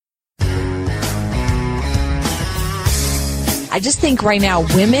I just think right now,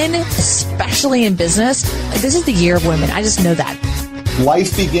 women, especially in business, this is the year of women. I just know that.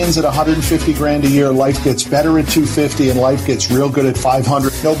 Life begins at 150 grand a year. Life gets better at 250 and life gets real good at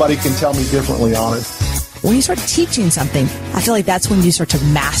 500. Nobody can tell me differently on it. When you start teaching something, I feel like that's when you start to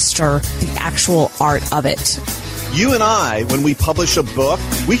master the actual art of it. You and I, when we publish a book,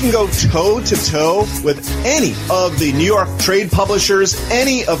 we can go toe-to-toe with any of the New York trade publishers,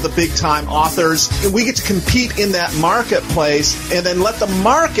 any of the big-time authors, and we get to compete in that marketplace and then let the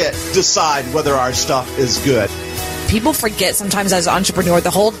market decide whether our stuff is good. People forget sometimes as an entrepreneur, the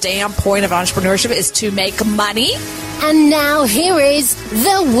whole damn point of entrepreneurship is to make money. And now here is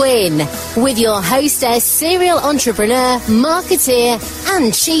The Win with your hostess, serial entrepreneur, marketeer,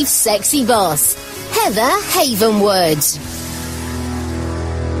 and chief sexy boss, Heather Havenwood.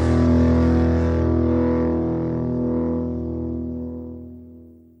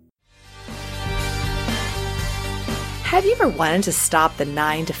 Have you ever wanted to stop the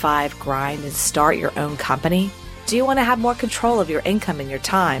 9-to-5 grind and start your own company? Do you want to have more control of your income and your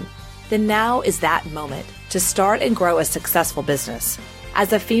time? Then now is that moment to start and grow a successful business.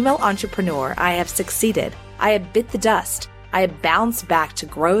 As a female entrepreneur, I have succeeded. I have bit the dust. I have bounced back to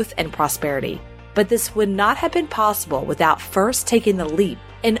growth and prosperity. But this would not have been possible without first taking the leap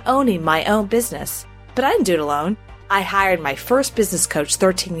and owning my own business. But I didn't do it alone. I hired my first business coach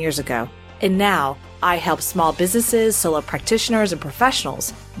 13 years ago. And now I help small businesses, solo practitioners, and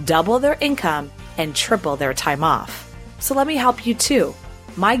professionals double their income and triple their time off. So let me help you too.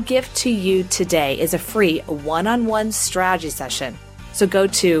 My gift to you today is a free one-on-one strategy session. So go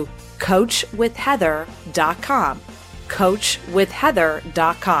to coachwithheather.com,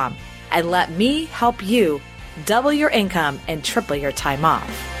 coachwithheather.com, and let me help you double your income and triple your time off.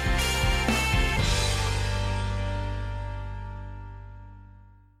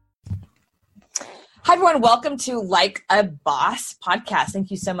 Hi, everyone. Welcome to Like a Boss podcast.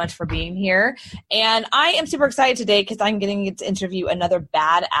 Thank you so much for being here. And I am super excited today because I'm getting to interview another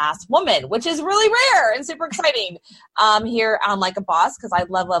badass woman, which is really rare and super exciting here on Like a Boss, because I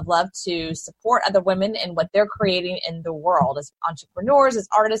love to support other women in what they're creating in the world as entrepreneurs, as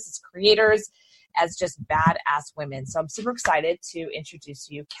artists, as creators, as just badass women. So I'm super excited to introduce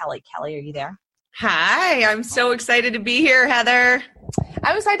you, Kelly. Kelly, are you there? Hi, I'm so excited to be here, Heather.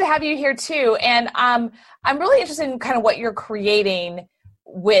 I'm excited to have you here too. And I'm really interested in kind of what you're creating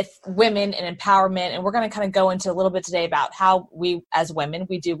with women and empowerment. And we're going to kind of go into a little bit today about how we, as women,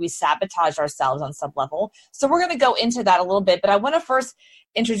 we sabotage ourselves on some level. So we're going to go into that a little bit, but I want to first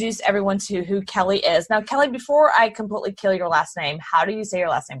introduce everyone to who Kelly is. Now, Kelly, before I completely kill your last name, how do you say your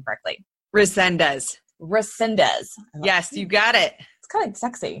last name correctly? Resendez. Resendez. Yes, you got it. It's kind of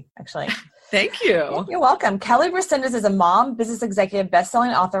sexy, actually. Thank you. You're welcome. Kelly Resendez is a mom, business executive,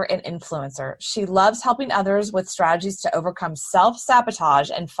 best-selling author, and influencer. She loves helping others with strategies to overcome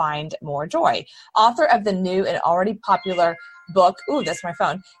self-sabotage and find more joy. Author of the new and already popular book, that's my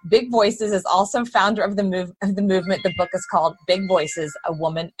phone, Big Voices, is also founder of the movement. The book is called Big Voices, a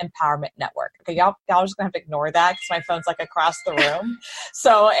Woman Empowerment Network. Okay, y'all are just going to have to ignore that because my phone's like across the room.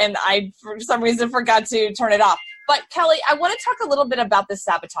 And I, for some reason, forgot to turn it off. But Kelly, I want to talk a little bit about this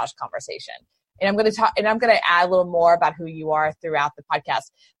sabotage conversation. And I'm going to add a little more about who you are throughout the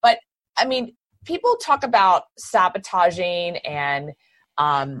podcast. But I mean, people talk about sabotaging and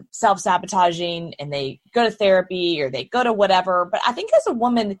self-sabotaging, and they go to therapy or they go to whatever. But I think as a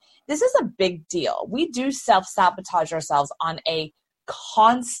woman, this is a big deal. We do self-sabotage ourselves on a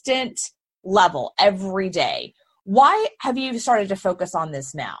constant level every day. Why have you started to focus on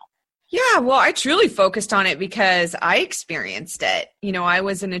this now? Yeah, well, I truly focused on it because I experienced it. You know, I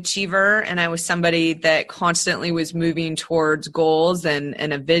was an achiever and I was somebody that constantly was moving towards goals and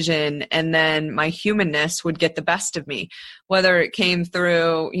a vision. And then my humanness would get the best of me, whether it came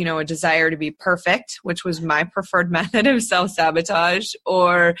through, you know, a desire to be perfect, which was my preferred method of self-sabotage,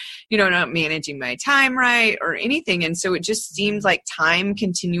 or, you know, not managing my time right or anything. And so it just seemed like time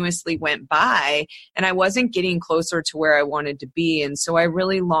continuously went by and I wasn't getting closer to where I wanted to be. And so I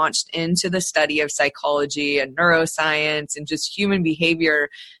really launched into the study of psychology and neuroscience and just human behavior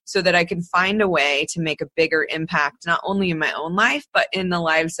so that I can find a way to make a bigger impact, not only in my own life, but in the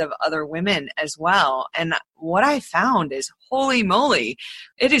lives of other women as well. And what I found is, holy moly,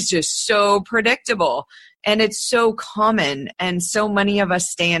 it is just so predictable. And it's so common. And so many of us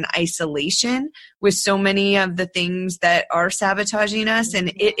stay in isolation with so many of the things that are sabotaging us. And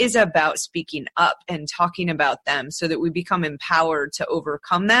it is about speaking up and talking about them so that we become empowered to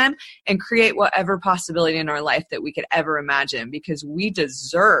overcome them and create whatever possibility in our life that we could ever imagine, because we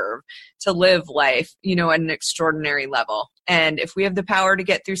deserve to live life, you know, at an extraordinary level. And if we have the power to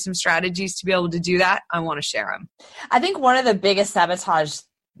get through some strategies to be able to do that, I want to share them. I think one of the biggest sabotage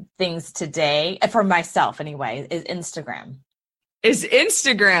things today, for myself anyway, is Instagram. Is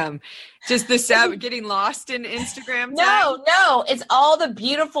Instagram just the getting lost in Instagram time? No, it's all the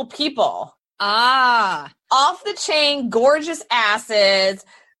beautiful people. Off the chain, gorgeous asses,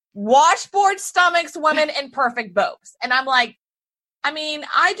 washboard stomachs, women, and perfect boobs. And I'm like, I mean,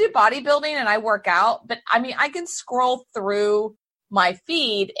 I do bodybuilding and I work out, but I mean, I can scroll through my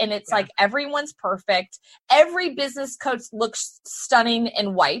feed and it's like everyone's perfect. Every business coach looks stunning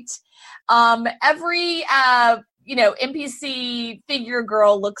in white. Every NPC figure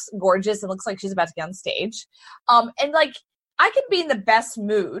girl looks gorgeous and looks like she's about to get on stage. And like, I could be in the best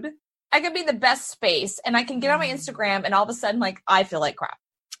mood. I could be in the best space and I can get on my Instagram and all of a sudden, like, I feel like crap.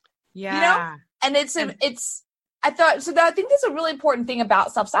 Yeah. You know? And I think that's a really important thing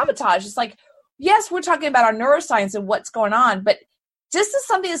about self-sabotage. It's like, yes, we're talking about our neuroscience and what's going on, but just as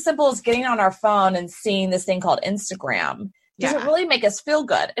something as simple as getting on our phone and seeing this thing called Instagram doesn't really make us feel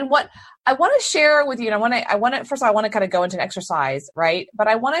good. And what I want to share with you, and I want to kind of go into an exercise, right? But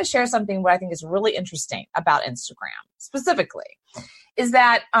I want to share something what I think is really interesting about Instagram specifically is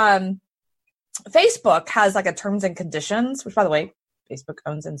that Facebook has like a terms and conditions, which by the way, Facebook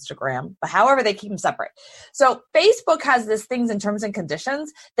owns Instagram, but however, they keep them separate. So Facebook has this things in terms and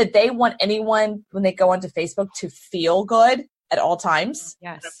conditions that they want anyone when they go onto Facebook to feel good at all times.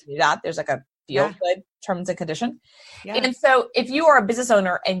 Yes. Do that. There's like a feel good terms and condition. Yes. And so if you are a business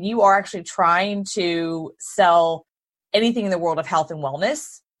owner and you are actually trying to sell anything in the world of health and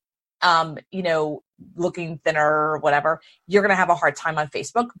wellness, looking thinner or whatever, you're going to have a hard time on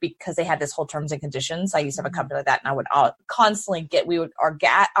Facebook because they had this whole terms and conditions. I used to have a company like that and I would constantly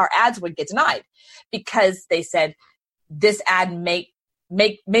our ads would get denied because they said this ad may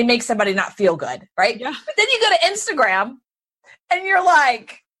make somebody not feel good. Right. Yeah. But then you go to Instagram and you're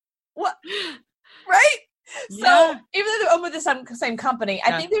like, what? Right. Yeah. So even though they're owned with the same company,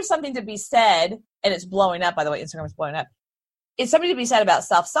 I think there's something to be said, and it's blowing up, by the way, Instagram is blowing up. It's something to be said about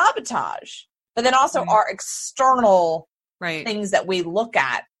self-sabotage, but then also our external things that we look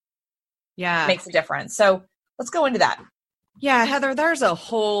at makes a difference. So let's go into that. Yeah, Heather, there's a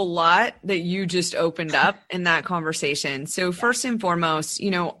whole lot that you just opened up in that conversation. So first and foremost,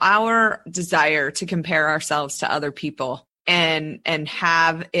 our desire to compare ourselves to other people and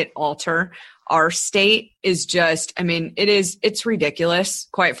have it alter our state is just, it's ridiculous,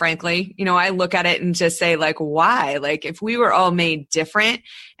 quite frankly. I look at it and just say, like, why? Like, if we were all made different,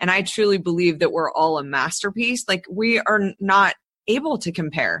 and I truly believe that we're all a masterpiece, like, we are not able to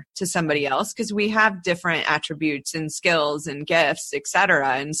compare to somebody else because we have different attributes and skills and gifts,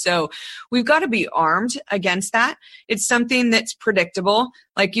 etc. And so we've got to be armed against that. It's something that's predictable.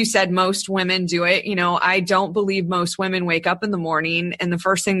 Like you said, most women do it. I don't believe most women wake up in the morning and the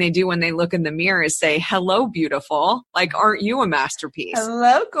first thing they do when they look in the mirror is say, hello, beautiful. Like, aren't you a masterpiece?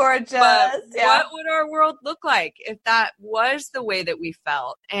 Hello, gorgeous. But what would our world look like if that was the way that we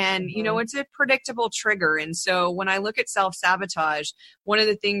felt? And, it's a predictable trigger. And so when I look at self-sabotage, one of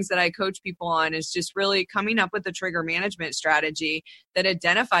the things that I coach people on is just really coming up with a trigger management strategy that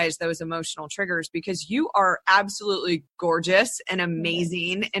identifies those emotional triggers, because you are absolutely gorgeous and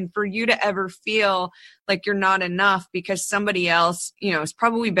amazing. And for you to ever feel like you're not enough because somebody else, has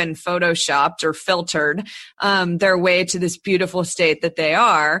probably been photoshopped or filtered their way to this beautiful state that they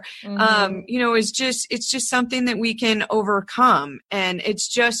are, it's just something that we can overcome. And it's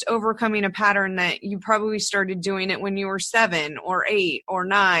just overcoming a pattern that you probably started doing it when you were 7 or 8 or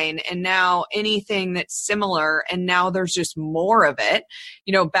 9. And now anything that's similar, and now there's just more of it.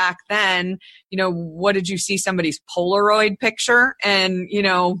 Back then, what did you see? Somebody's Polaroid picture and,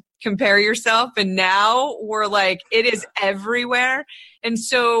 compare yourself. And now we're like, it is everywhere. And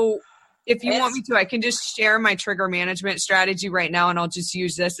so if you want me to, I can just share my trigger management strategy right now, and I'll just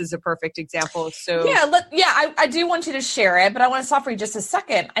use this as a perfect example. So I do want you to share it, but I want to stop for you just a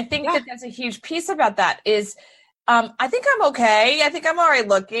second. I think that's a huge piece about that is, I think I'm okay. I think I'm all right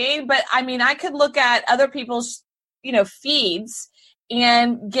looking, but I could look at other people's, feeds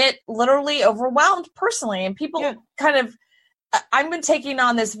and get literally overwhelmed personally. And people kind of, I've been taking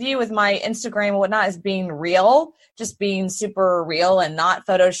on this view with my Instagram and whatnot as being real, just being super real and not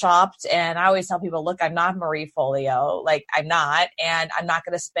photoshopped. And I always tell people, look, I'm not Marie Folio. Like, I'm not, and I'm not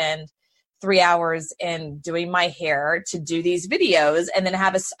going to spend 3 hours in doing my hair to do these videos and then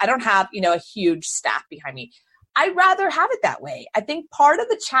I don't have, a huge staff behind me. I'd rather have it that way. I think part of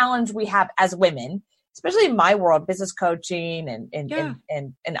the challenge we have as women, especially in my world, business coaching and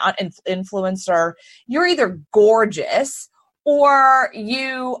influencer, you're either gorgeous or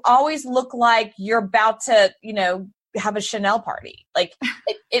you always look like you're about to, have a Chanel party. Like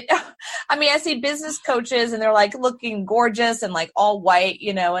I see business coaches and they're like looking gorgeous and like all white,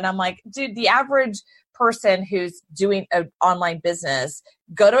 and I'm like, dude, the average person who's doing an online business,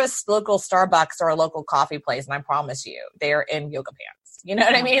 go to a local Starbucks or a local coffee place, and I promise you, they're in yoga pants. You know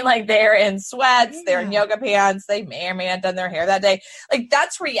what I mean? Like they're in sweats, they're in yoga pants, they may or may not have done their hair that day. Like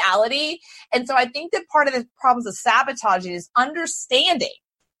that's reality. And so I think that part of the problems of sabotage is understanding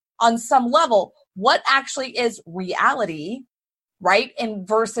on some level what actually is reality, right? And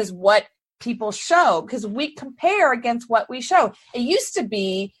versus what people show, because we compare against what we show. It used to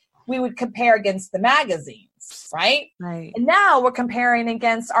be we would compare against the magazines, right? Right. And now we're comparing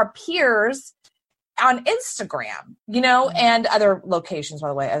against our peers on Instagram, and other locations, by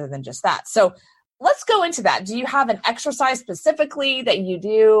the way, other than just that. So let's go into that. Do you have an exercise specifically that you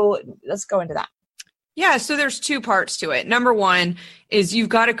do? Let's go into that. Yeah, so there's two parts to it. Number one is you've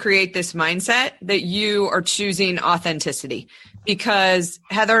got to create this mindset that you are choosing authenticity. Because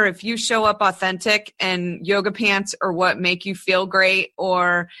Heather, if you show up authentic and yoga pants are what make you feel great,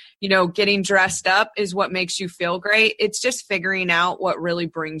 or, getting dressed up is what makes you feel great, it's just figuring out what really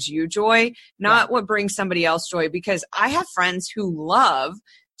brings you joy, not what brings somebody else joy. Because I have friends who love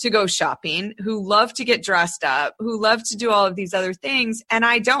to go shopping, who love to get dressed up, who love to do all of these other things, and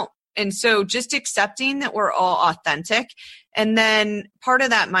I don't. And so just accepting that we're all authentic. And then part of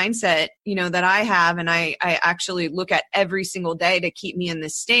that mindset, that I have, and I actually look at every single day to keep me in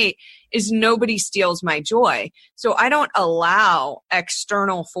this state, is nobody steals my joy. So I don't allow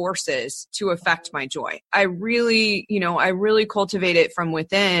external forces to affect my joy. I really cultivate it from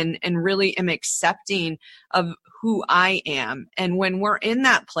within and really am accepting of who I am. And when we're in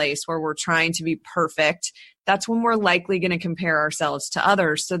that place where we're trying to be perfect, that's when we're likely going to compare ourselves to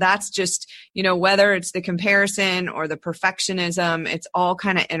others. So that's just, whether it's the comparison or the perfectionism, it's all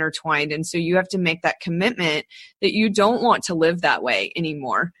kind of intertwined. And so you have to make that commitment that you don't want to live that way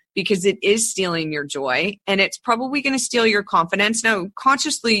anymore, because it is stealing your joy and it's probably going to steal your confidence. Now,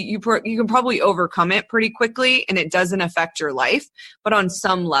 consciously, you can probably overcome it pretty quickly and it doesn't affect your life, but on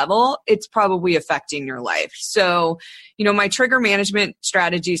some level, it's probably affecting your life. So, my trigger management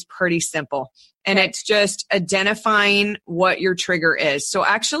strategy is pretty simple. And it's just identifying what your trigger is. So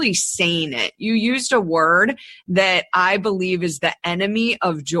actually saying it. You used a word that I believe is the enemy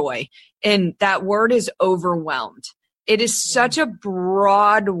of joy. And that word is overwhelmed. It is such a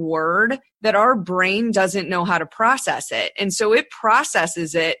broad word that our brain doesn't know how to process it. And so it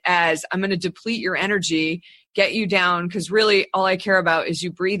processes it as, I'm going to deplete your energy, get you down, because really all I care about is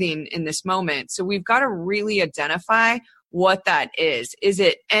you breathing in this moment. So we've got to really identify what that is. Is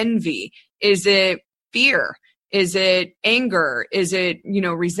it envy? Is it fear? Is it anger? Is it,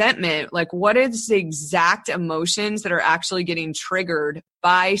 resentment? Like, what is the exact emotions that are actually getting triggered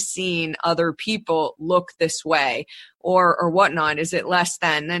by seeing other people look this way or whatnot? Is it less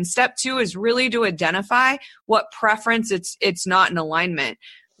than? Then step 2 is really to identify what preference it's not in alignment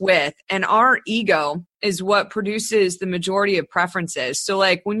with. And our ego is what produces the majority of preferences. So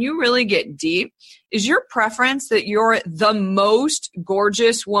like when you really get deep, is your preference that you're the most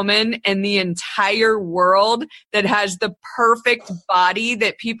gorgeous woman in the entire world that has the perfect body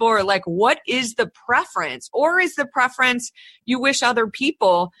that people are like, what is the preference? Or is the preference you wish other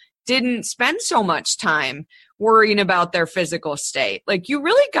people didn't spend so much time worrying about their physical state? Like, you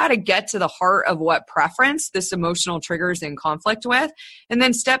really got to get to the heart of what preference this emotional trigger is in conflict with. And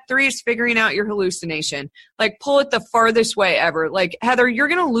then step 3 is figuring out your hallucination. Like, pull it the farthest way ever. Like, Heather, you're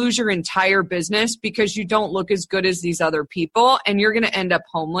going to lose your entire business because you don't look as good as these other people, and you're going to end up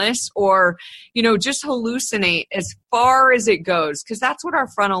homeless, or, just hallucinate as far as it goes. Because that's what our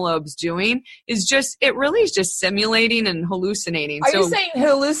frontal lobe's doing, is just, it really is just simulating and hallucinating. Are you saying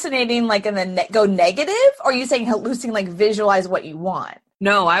hallucinating like in the go negative? Or are you saying hallucinating like visualize what you want?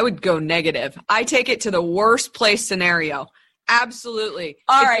 No, I would go negative. I take it to the worst place scenario. Absolutely.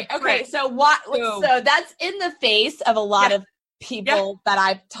 All right. Okay. So so that's in the face of a lot of people that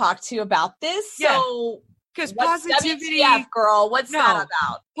I've talked to about this. So because positivity, WTF, girl, what's that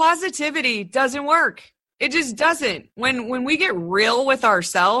about? Positivity doesn't work. It just doesn't. When we get real with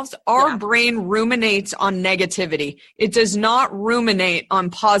ourselves, our brain ruminates on negativity. It does not ruminate on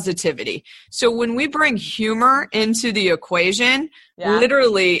positivity. So when we bring humor into the equation,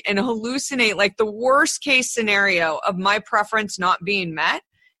 literally, and hallucinate like the worst case scenario of my preference not being met,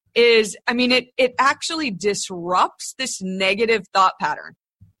 is, I mean, it actually disrupts this negative thought pattern.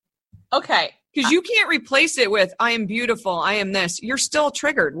 Okay. Because you can't replace it with, I am beautiful, I am this. You're still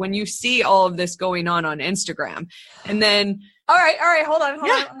triggered when you see all of this going on Instagram. And then... All right. Hold on.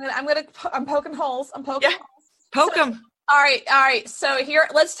 I'm poking holes. Poke them. All right. So here,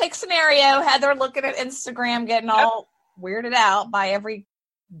 let's take scenario. Heather looking at Instagram, getting all weirded out by every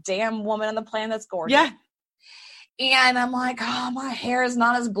damn woman on the planet that's gorgeous. Yeah. And I'm like, oh, my hair is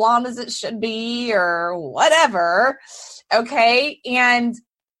not as blonde as it should be or whatever. Okay. And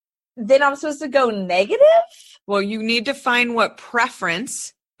then I'm supposed to go negative? Well, you need to find what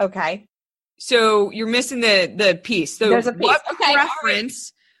preference. Okay. So you're missing the piece. So there's a piece. What okay.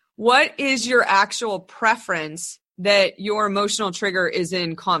 preference, what is your actual preference that your emotional trigger is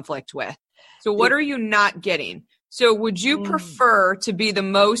in conflict with? So what are you not getting? So would you prefer to be the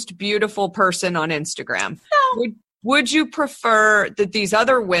most beautiful person on Instagram? No. Would you prefer that these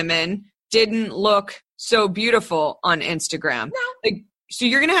other women didn't look so beautiful on Instagram? No. So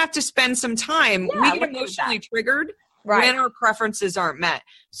you're going to have to spend some time. We get emotionally triggered when our preferences aren't met.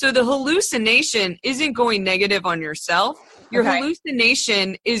 So the hallucination isn't going negative on yourself. Your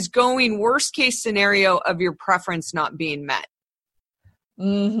hallucination is going worst case scenario of your preference not being met.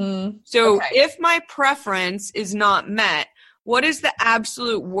 Mm-hmm. So if my preference is not met, what is the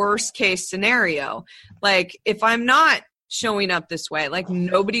absolute worst case scenario? Like if I'm not showing up this way, like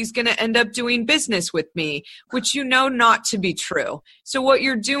nobody's going to end up doing business with me, which you know not to be true. So what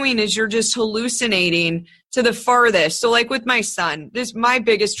you're doing is you're just hallucinating to the farthest. So like with my son, my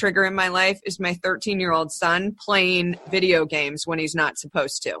biggest trigger in my life is my 13-year-old son playing video games when he's not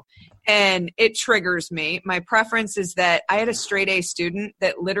supposed to. And it triggers me. My preference is that I had a straight A student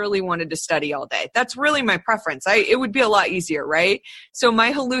that literally wanted to study all day. That's really my preference. It would be a lot easier, right? So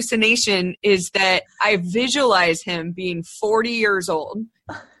my hallucination is that I visualize him being 40 years old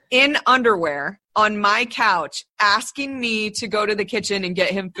in underwear on my couch, asking me to go to the kitchen and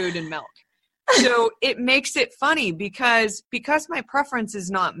get him food and milk. So it makes it funny because my preference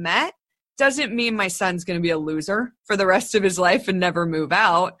is not met doesn't mean my son's going to be a loser for the rest of his life and never move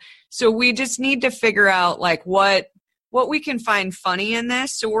out. So we just need to figure out like what we can find funny in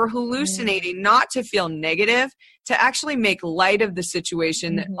this. So we're hallucinating not to feel negative, to actually make light of the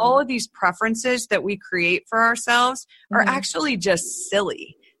situation that all of these preferences that we create for ourselves are actually just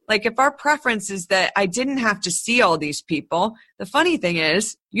silly. Like if our preference is that I didn't have to see all these people, the funny thing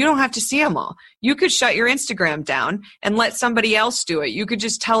is you don't have to see them all. You could shut your Instagram down and let somebody else do it. You could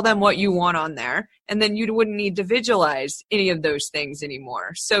just tell them what you want on there, and then you wouldn't need to visualize any of those things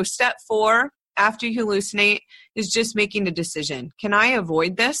anymore. So step 4, after you hallucinate, is just making a decision. Can I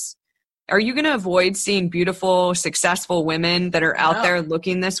avoid this? Are you going to avoid seeing beautiful, successful women that are out there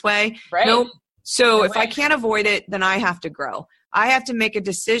looking this way? Right. Nope. So if I can't avoid it, then I have to grow. I have to make a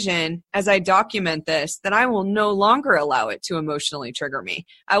decision as I document this that I will no longer allow it to emotionally trigger me.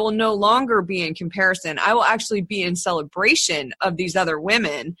 I will no longer be in comparison. I will actually be in celebration of these other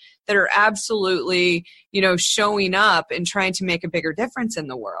women that are absolutely, showing up and trying to make a bigger difference in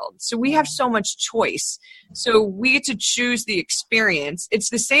the world. So we have so much choice. So we get to choose the experience. It's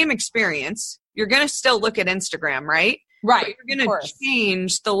the same experience. You're going to still look at Instagram, right? Right. But you're going to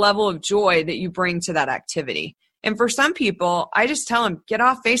change the level of joy that you bring to that activity. And for some people, I just tell them, get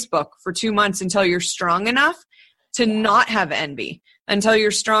off Facebook for 2 months until you're strong enough to not have envy, until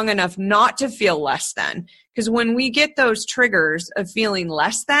you're strong enough not to feel less than. Because when we get those triggers of feeling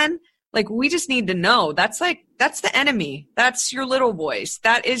less than, like we just need to know that's the enemy. That's your little voice.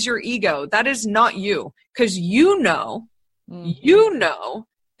 That is your ego. That is not you. Because you know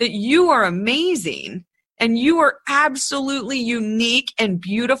that you are amazing. And you are absolutely unique and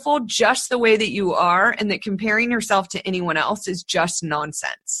beautiful just the way that you are, and that comparing yourself to anyone else is just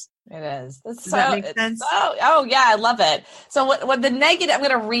nonsense. It is. Does that make sense? Oh, yeah, I love it. So what the negative, I'm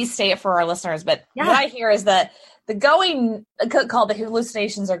going to restate it for our listeners, but what I hear is that the going, called the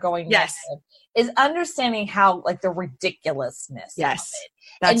hallucinations are going negative, is understanding how, like, the ridiculousness of it.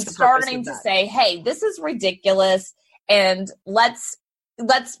 That's and starting to say, hey, this is ridiculous, and let's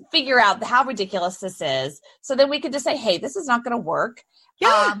figure out how ridiculous this is. So then we could just say, hey, this is not going to work.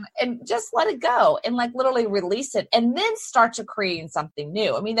 And just let it go and like literally release it and then start to create something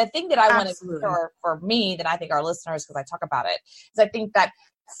new. I mean, the thing that I want to, for me, that I think our listeners, because I talk about it, is I think that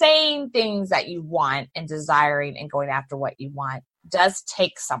saying things that you want and desiring and going after what you want does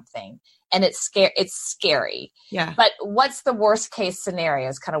take something, and it's scary. Yeah. But what's the worst case scenario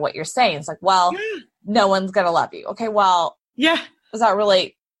is kind of what you're saying. It's like, well, no one's going to love you. Okay. Well, do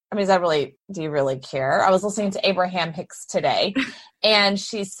you really care? I was listening to Abraham Hicks today, and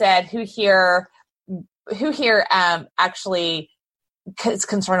she said, who here actually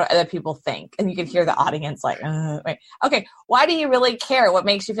concerned what other people think. And you can hear the audience like, wait. Okay, why do you really care? What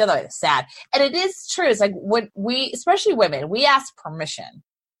makes you feel that way? Sad. And it is true. It's like when we, especially women, we ask permission.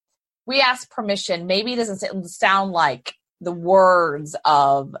 Maybe it doesn't sound like the words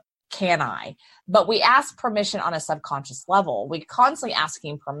of can I, but we ask permission on a subconscious level. We constantly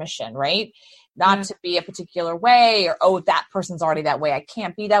asking permission, right? Not to be a particular way, or, oh, that person's already that way, I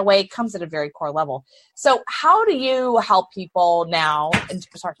can't be that way. It comes at a very core level. So how do you help people now, and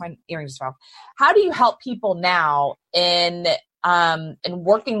sorry, my earrings are off. How do you help people now in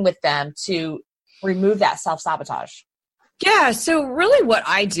working with them to remove that self-sabotage? Yeah. So really what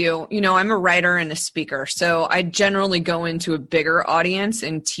I do, I'm a writer and a speaker. So I generally go into a bigger audience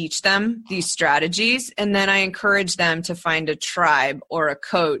and teach them these strategies. And then I encourage them to find a tribe or a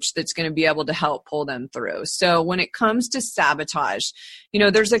coach that's going to be able to help pull them through. So when it comes to sabotage,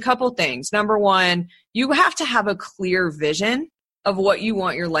 there's a couple things. Number one, you have to have a clear vision of what you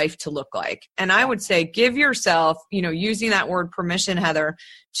want your life to look like. And I would say give yourself, using that word permission, Heather,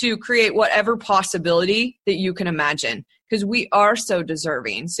 to create whatever possibility that you can imagine, because we are so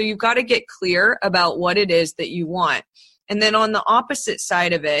deserving. So you've got to get clear about what it is that you want. And then on the opposite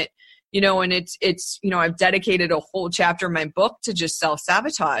side of it, and it's I've dedicated a whole chapter in my book to just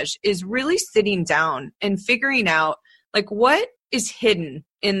self-sabotage, is really sitting down and figuring out like what is hidden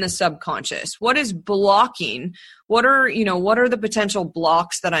in the subconscious, what is blocking, what are the potential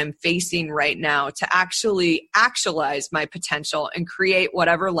blocks that I'm facing right now to actually actualize my potential and create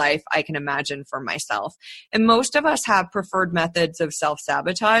whatever life I can imagine for myself. And most of us have preferred methods of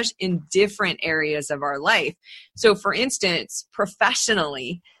self-sabotage in different areas of our life. So for instance,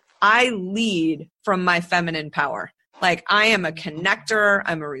 professionally, I lead from my feminine power. Like I am a connector.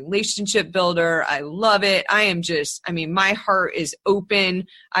 I'm a relationship builder. I love it. My heart is open.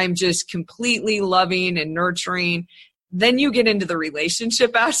 I'm just completely loving and nurturing. Then you get into the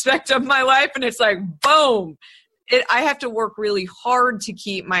relationship aspect of my life and it's like, boom. I have to work really hard to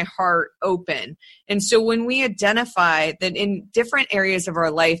keep my heart open. And so when we identify that in different areas of our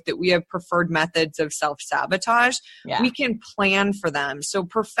life that we have preferred methods of self-sabotage, we can plan for them. So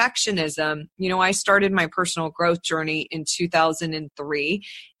perfectionism, I started my personal growth journey in 2003.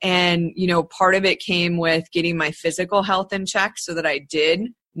 And, part of it came with getting my physical health in check so that I did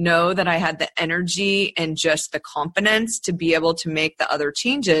know that I had the energy and just the confidence to be able to make the other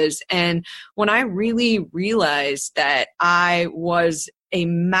changes. And when I really realized that I was a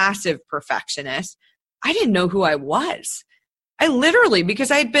massive perfectionist, I didn't know who I was. I literally,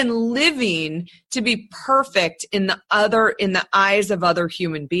 because I'd been living to be perfect in the eyes of other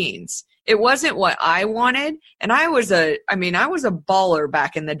human beings. It wasn't what I wanted. And I was a baller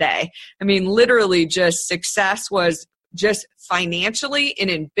back in the day. Literally just success was just financially and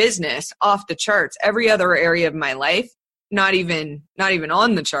in business off the charts. Every other area of my life, not even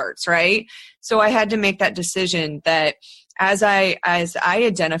on the charts, right? So I had to make that decision that as I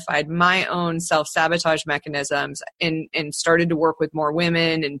identified my own self-sabotage mechanisms and started to work with more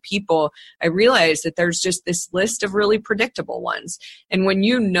women and people, I realized that there's just this list of really predictable ones. And when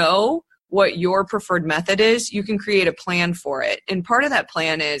you know what your preferred method is, you can create a plan for it. And part of that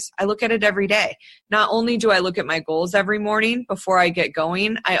plan is I look at it every day. Not only do I look at my goals every morning before I get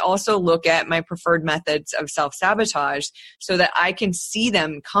going, I also look at my preferred methods of self-sabotage so that I can see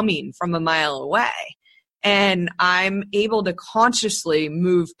them coming from a mile away. And I'm able to consciously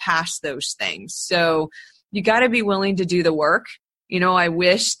move past those things. So you got to be willing to do the work. I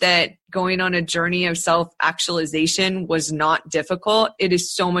wish that going on a journey of self-actualization was not difficult. It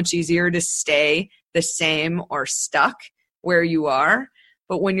is so much easier to stay the same or stuck where you are.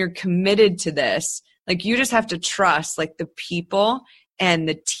 But when you're committed to this, like you just have to trust like the people and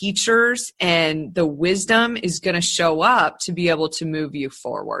the teachers and the wisdom is going to show up to be able to move you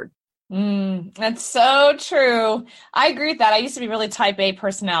forward. That's so true. I agree with that. I used to be really type A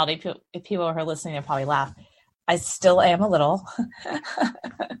personality. If people who are listening, they'll probably laugh. I still am a little.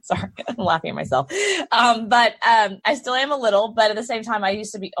 Sorry, I'm laughing at myself. But I still am a little. But at the same time, I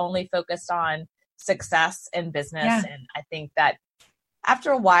used to be only focused on success in business. Yeah. And I think that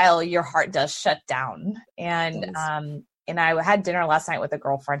after a while, your heart does shut down. And I had dinner last night with a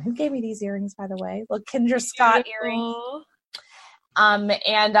girlfriend who gave me these earrings, by the way. Look, Kendra Scott earrings.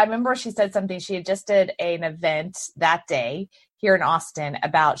 And I remember she said something. She had just did an event that day here in Austin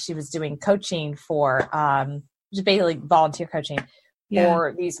about she was doing coaching for just basically volunteer coaching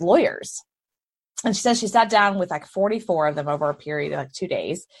for these lawyers. And she said she sat down with like 44 of them over a period of like 2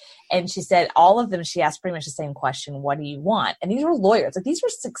 days. And she said all of them, she asked pretty much the same question, what do you want? And these were lawyers. Like these were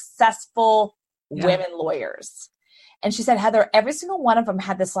successful women lawyers. And she said, Heather, every single one of them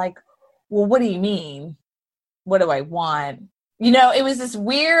had this like, well, what do you mean? What do I want? it was this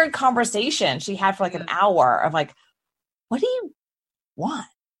weird conversation she had for like an hour of like, what do you want?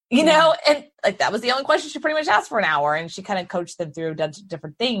 And like, that was the only question she pretty much asked for an hour. And she kind of coached them through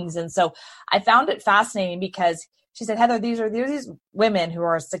different things. And so I found it fascinating because she said, Heather, these are these women who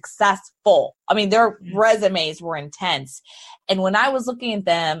are successful. I mean, their resumes were intense. And when I was looking at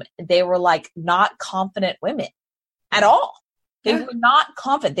them, they were like not confident women at all. They were not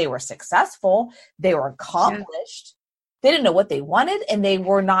confident. They were successful. They were accomplished. They didn't know what they wanted, and they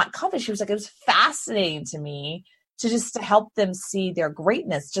were not confident. She was like, it was fascinating to me to help them see their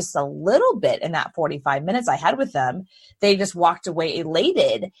greatness just a little bit in that 45 minutes I had with them. They just walked away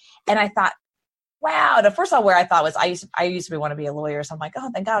elated. And I thought, wow. The first all where I thought was, I used to want to be a lawyer. So I'm like,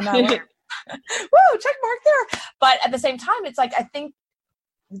 oh, thank God I'm not a lawyer. Woo, check mark there. But at the same time, it's like, I think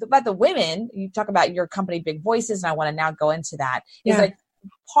about the women, you talk about your company, Big Voices, and I want to now go into that. Is like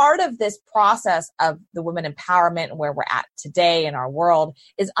part of this process of the women empowerment and where we're at today in our world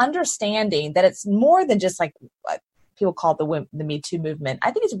is understanding that it's more than just like people call it the Me Too movement. I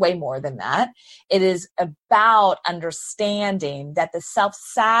think it's way more than that. It is about understanding that the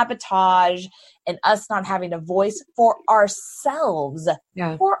self-sabotage and us not having a voice for ourselves,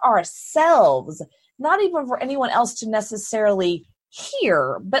 not even for anyone else to necessarily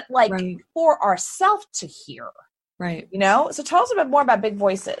hear, but like for ourselves to hear. Right. So tell us a bit more about Big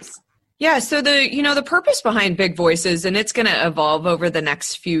Voices. Yeah. So the purpose behind Big Voices, and it's going to evolve over the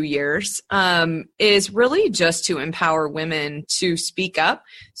next few years, is really just to empower women to speak up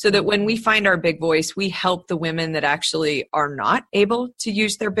so that when we find our big voice, we help the women that actually are not able to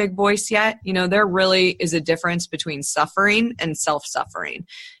use their big voice yet. There really is a difference between suffering and self-suffering.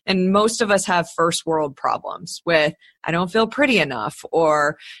 And most of us have first world problems with, I don't feel pretty enough,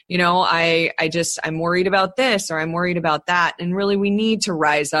 or, I'm worried about this, or I'm worried about that. And really we need to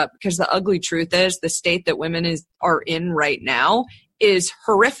rise up, because the ugly truth is the state that women are in right now is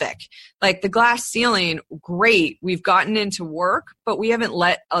horrific. Like the glass ceiling, great. We've gotten into work, but we haven't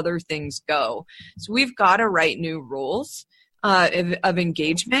let other things go. So we've got to write new rules of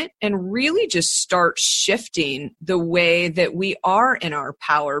engagement and really just start shifting the way that we are in our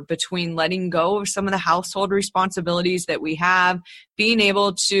power, between letting go of some of the household responsibilities that we have, being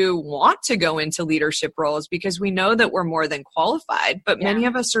able to want to go into leadership roles because we know that we're more than qualified, but many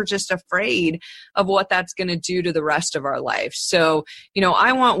of us are just afraid of what that's going to do to the rest of our life. So,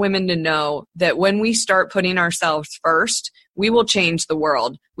 I want women to know that when we start putting ourselves first, we will change the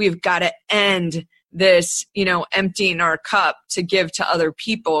world. We've got to end this, emptying our cup to give to other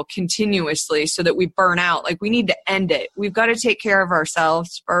people continuously so that we burn out. Like, we need to end it. We've got to take care of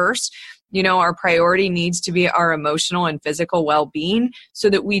ourselves first. Our priority needs to be our emotional and physical well-being so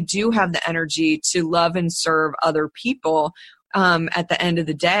that we do have the energy to love and serve other people at the end of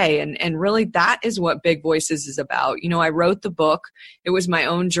the day. And really that is what Big Voices is about. I wrote the book. It was my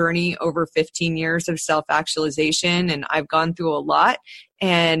own journey over 15 years of self-actualization, and I've gone through a lot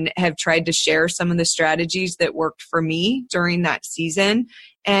and have tried to share some of the strategies that worked for me during that season.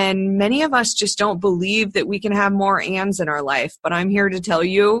 And many of us just don't believe that we can have more ands in our life. But I'm here to tell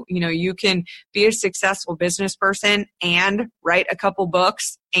you, you can be a successful business person and write a couple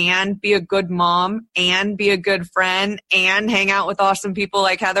books and be a good mom and be a good friend and hang out with awesome people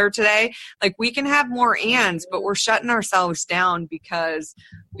like Heather today. Like, we can have more ands, but we're shutting ourselves down because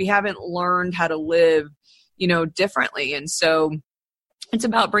we haven't learned how to live, differently. And so it's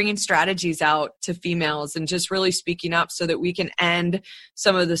about bringing strategies out to females and just really speaking up so that we can end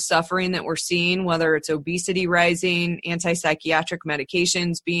some of the suffering that we're seeing, whether it's obesity rising, anti-psychiatric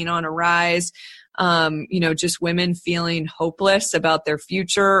medications being on a rise, just women feeling hopeless about their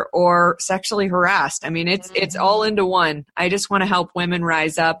future or sexually harassed. I mean, it's all into one. I just want to help women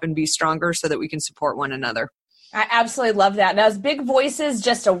rise up and be stronger so that we can support one another. I absolutely love that. Now, is Big Voices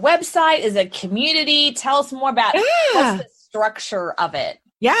just a website? Is it a community? Tell us more about what's the structure of it.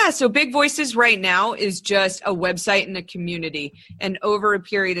 Yeah, so Big Voices right now is just a website and a community. And over a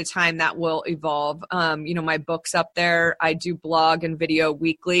period of time, that will evolve. My book's up there. I do blog and video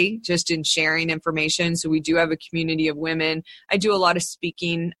weekly just in sharing information. So we do have a community of women. I do a lot of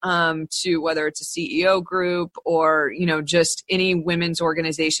speaking to whether it's a CEO group or, just any women's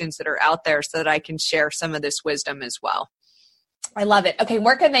organizations that are out there so that I can share some of this wisdom as well. I love it. Okay,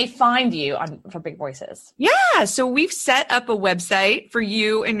 where can they find you for Big Voices? Yeah, so we've set up a website for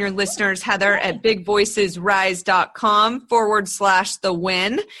you and your listeners, Heather, at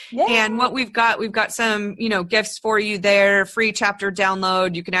bigvoicesrise.com/thewin. Yeah. And what we've got some, gifts for you there, free chapter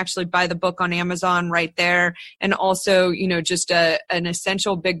download. You can actually buy the book on Amazon right there. And also, just an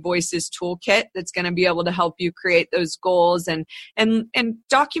essential Big Voices toolkit that's going to be able to help you create those goals and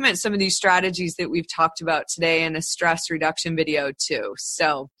document some of these strategies that we've talked about today in a stress reduction video video too.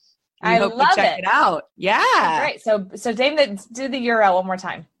 So I hope love you check it out. Yeah. Great. So David, do the URL one more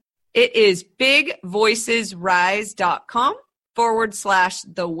time. It is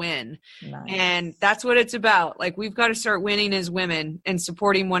bigvoicesrise.com/thewin. Nice. And that's what it's about. Like, we've got to start winning as women and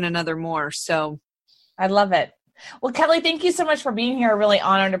supporting one another more. So I love it. Well, Kelly, thank you so much for being here. I really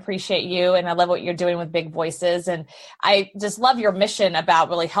honor and appreciate you. And I love what you're doing with Big Voices. And I just love your mission about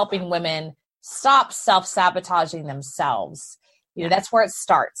really helping women stop self-sabotaging themselves. You know, that's where it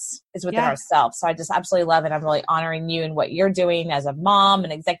starts, is within ourselves. So I just absolutely love it. I'm really honoring you and what you're doing as a mom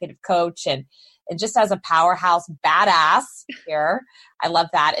and executive coach and just as a powerhouse badass here. I love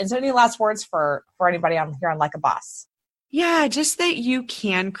that. And so any last words for anybody on here on Like a Boss? Yeah, just that you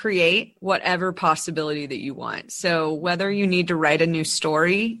can create whatever possibility that you want. So whether you need to write a new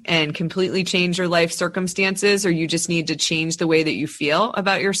story and completely change your life circumstances, or you just need to change the way that you feel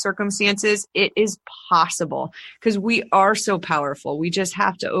about your circumstances, it is possible, because we are so powerful. We just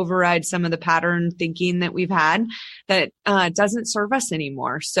have to override some of the pattern thinking that we've had that doesn't serve us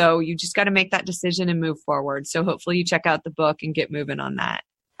anymore. So you just got to make that decision and move forward. So hopefully you check out the book and get moving on that.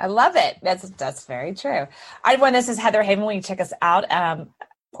 I love it. That's very true. Everyone, this is Heather Haven. When you check us out, of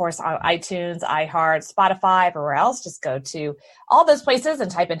course, on iTunes, iHeart, Spotify, everywhere else, just go to all those places and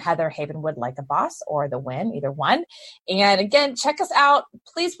type in Heather Havenwood Like a Boss or The Win, either one. And again, check us out.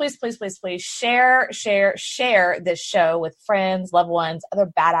 Please, please, please, please, please share this show with friends, loved ones, other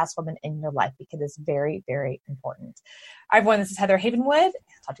badass women in your life, because it's very, very important. Everyone, this is Heather Havenwood.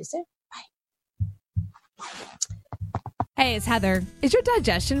 Talk to you soon. Bye. Hey, it's Heather. Is your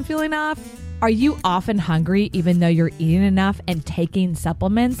digestion feeling off? Are you often hungry even though you're eating enough and taking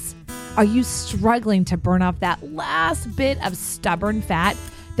supplements? Are you struggling to burn off that last bit of stubborn fat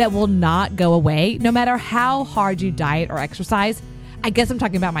that will not go away no matter how hard you diet or exercise? I guess I'm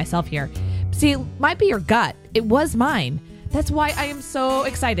talking about myself here. See, it might be your gut. It was mine. That's why I am so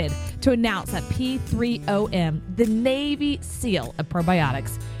excited to announce that P3OM, the Navy SEAL of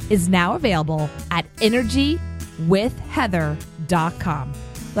probiotics, is now available at energywithheather.com.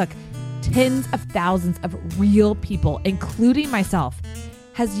 Look, tens of thousands of real people, including myself,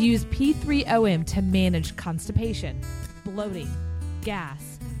 has used P3OM to manage constipation, bloating,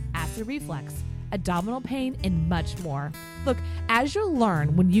 gas, acid reflux, abdominal pain, and much more. Look, as you'll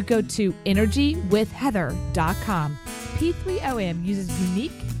learn when you go to energywithheather.com, P3OM uses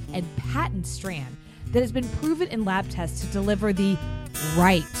unique and patent strand that has been proven in lab tests to deliver the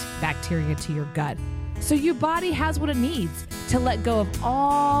right bacteria to your gut, so your body has what it needs to let go of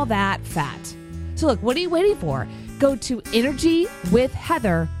all that fat. So look, what are you waiting for? Go to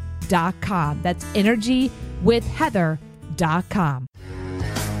energywithheather.com. That's energywithheather.com.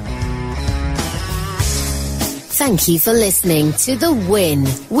 Thank you for listening to The Win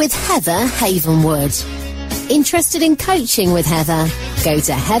with Heather Havenwood. Interested in coaching with Heather? Go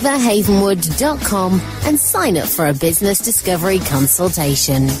to heatherhavenwood.com and sign up for a business discovery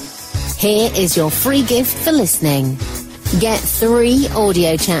consultation. Here is your free gift for listening. Get 3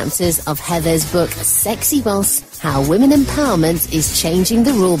 audio chapters of Heather's book, Sexy Boss, How Women Empowerment is Changing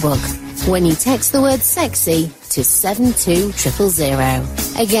the Rulebook, when you text the word sexy to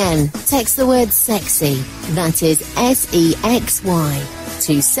 72000. Again, text the word sexy, that is SEXY,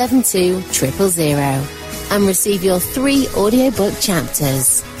 to 72000. And receive your 3 audiobook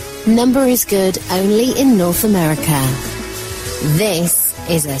chapters. Number is good only in North America. This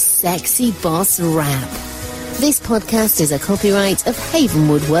is a Sexy Boss Wrap. This podcast is a copyright of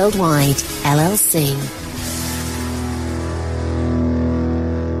Havenwood Worldwide, LLC.